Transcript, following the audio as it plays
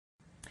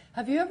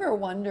Have you ever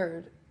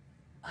wondered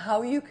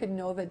how you could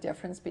know the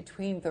difference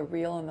between the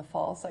real and the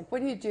false? Like,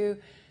 what do you do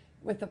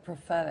with the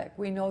prophetic?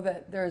 We know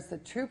that there's the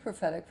true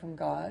prophetic from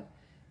God,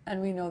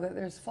 and we know that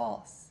there's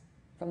false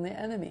from the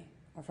enemy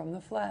or from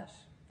the flesh.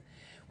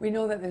 We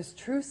know that there's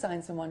true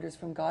signs and wonders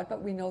from God,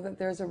 but we know that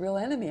there's a real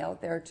enemy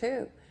out there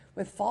too,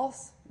 with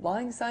false,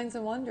 lying signs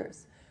and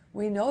wonders.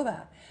 We know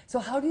that. So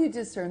how do you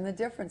discern the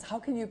difference? How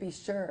can you be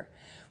sure?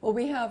 Well,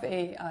 we have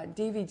a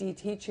DVD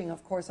teaching,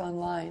 of course,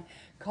 online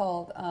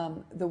called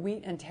The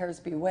Wheat and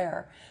Tares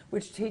Beware,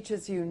 which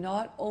teaches you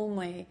not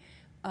only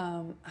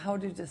how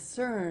to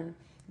discern,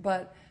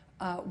 but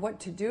what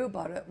to do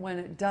about it when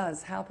it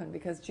does happen.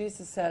 Because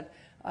Jesus said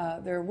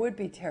there would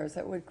be tares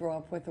that would grow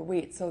up with the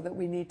wheat, so that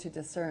we need to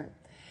discern.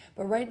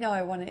 But right now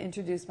I want to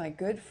introduce my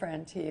good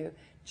friend to you,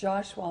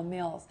 Joshua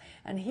Mills,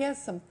 and he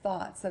has some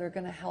thoughts that are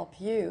going to help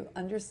you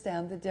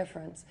understand the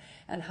difference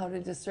and how to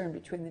discern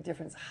between the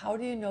difference. How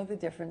do you know the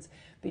difference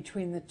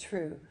between the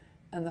true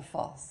and the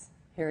false?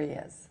 Here he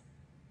is.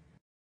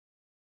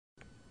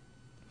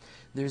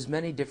 There's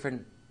many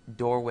different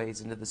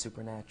doorways into the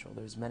supernatural.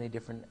 There's many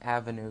different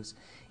avenues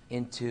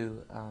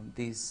into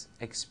these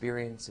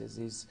experiences,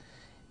 these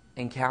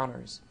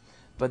encounters.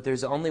 But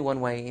there's only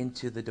one way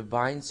into the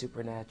divine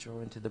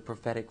supernatural, into the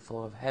prophetic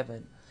flow of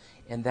heaven,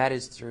 and that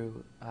is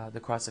through the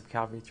cross of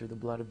Calvary, through the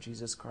blood of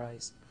Jesus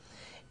Christ.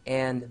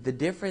 And the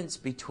difference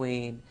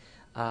between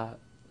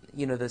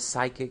the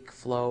psychic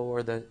flow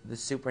or the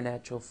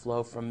supernatural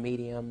flow from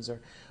mediums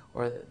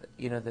or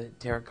the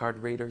tarot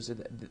card readers, or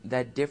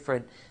that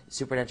different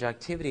supernatural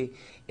activity,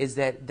 is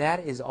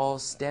that is all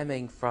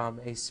stemming from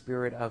a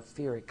spirit of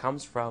fear. It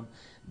comes from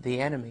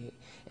the enemy,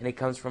 and it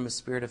comes from a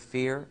spirit of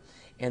fear,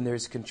 and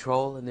there's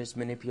control and there's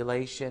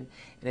manipulation,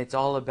 and it's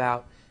all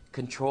about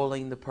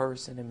controlling the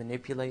person and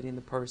manipulating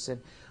the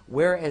person.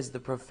 Whereas the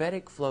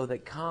prophetic flow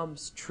that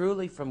comes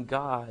truly from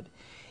God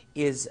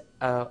is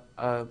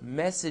a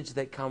message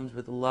that comes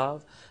with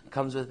love,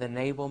 comes with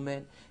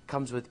enablement,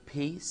 comes with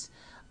peace.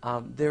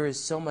 There is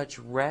so much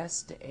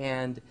rest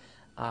and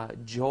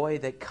joy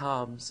that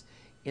comes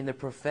in the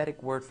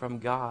prophetic word from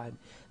God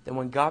that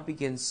when God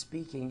begins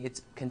speaking,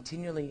 it's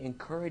continually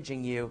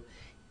encouraging you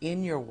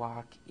in your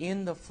walk,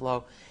 in the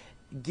flow,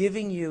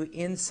 giving you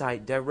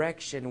insight,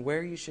 direction,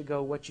 where you should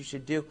go, what you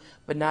should do,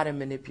 but not in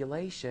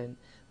manipulation,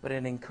 but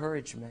in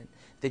encouragement,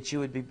 that you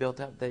would be built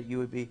up, that you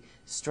would be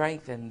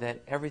strengthened, that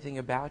everything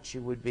about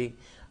you would be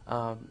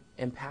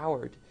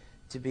empowered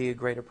to be a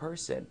greater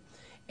person,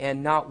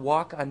 and not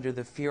walk under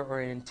the fear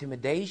or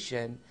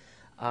intimidation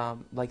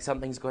like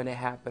something's going to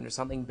happen or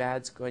something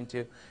bad's going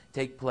to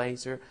take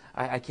place, or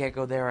I can't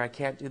go there, or I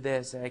can't do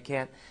this, and I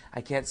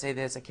can't say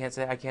this, I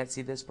can't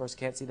see this person,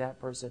 can't see that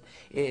person.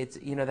 It's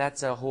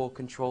that's a whole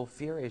control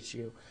fear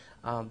issue.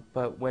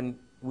 But when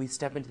we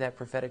step into that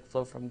prophetic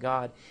flow from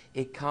God,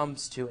 it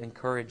comes to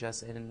encourage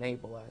us and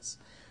enable us.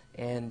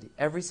 And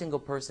every single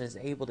person is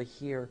able to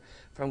hear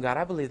from God.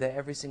 I believe that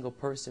every single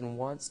person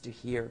wants to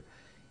hear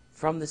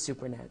from the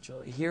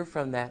supernatural, hear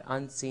from that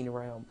unseen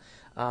realm.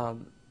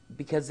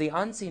 Because the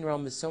unseen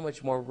realm is so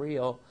much more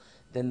real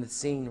than the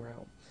seen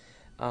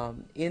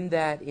realm. In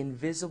that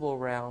invisible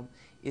realm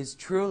is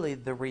truly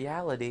the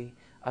reality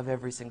of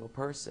every single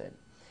person.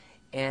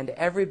 And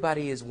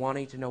everybody is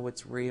wanting to know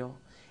what's real.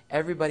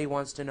 Everybody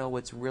wants to know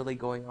what's really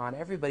going on.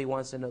 Everybody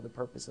wants to know the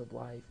purpose of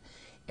life.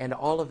 And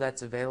all of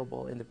that's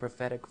available in the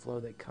prophetic flow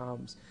that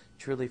comes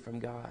truly from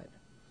God.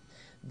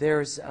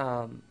 There's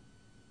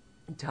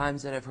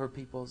times that I've heard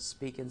people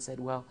speak and said,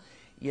 well,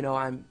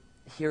 I'm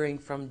hearing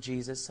from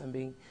Jesus, I'm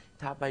being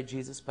taught by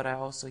Jesus, but I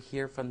also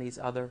hear from these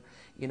other,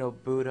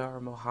 Buddha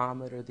or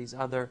Muhammad or these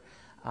other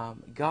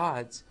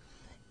gods.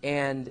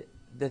 And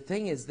the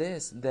thing is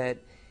this, that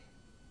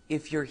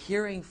if you're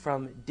hearing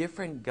from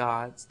different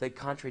gods that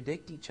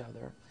contradict each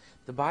other,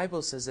 the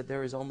Bible says that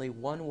there is only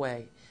one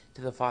way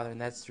to the Father, and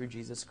that's through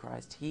Jesus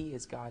Christ. He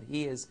is God.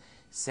 He is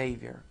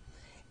Savior.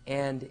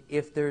 And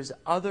if there's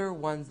other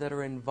ones that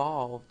are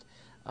involved,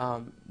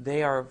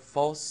 they are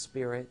false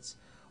spirits,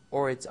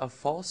 or it's a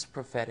false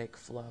prophetic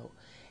flow.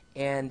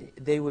 And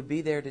they would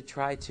be there to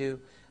try to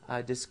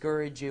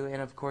discourage you.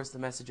 And of course the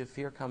message of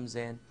fear comes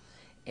in.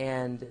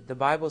 And the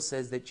Bible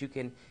says that you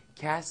can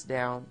cast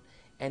down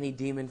any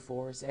demon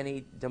force,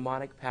 any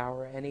demonic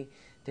power,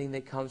 anything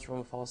that comes from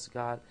a false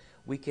god.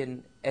 We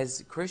can,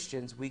 as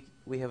Christians,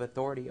 we have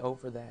authority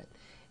over that.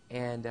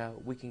 And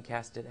we can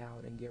cast it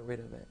out and get rid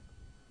of it.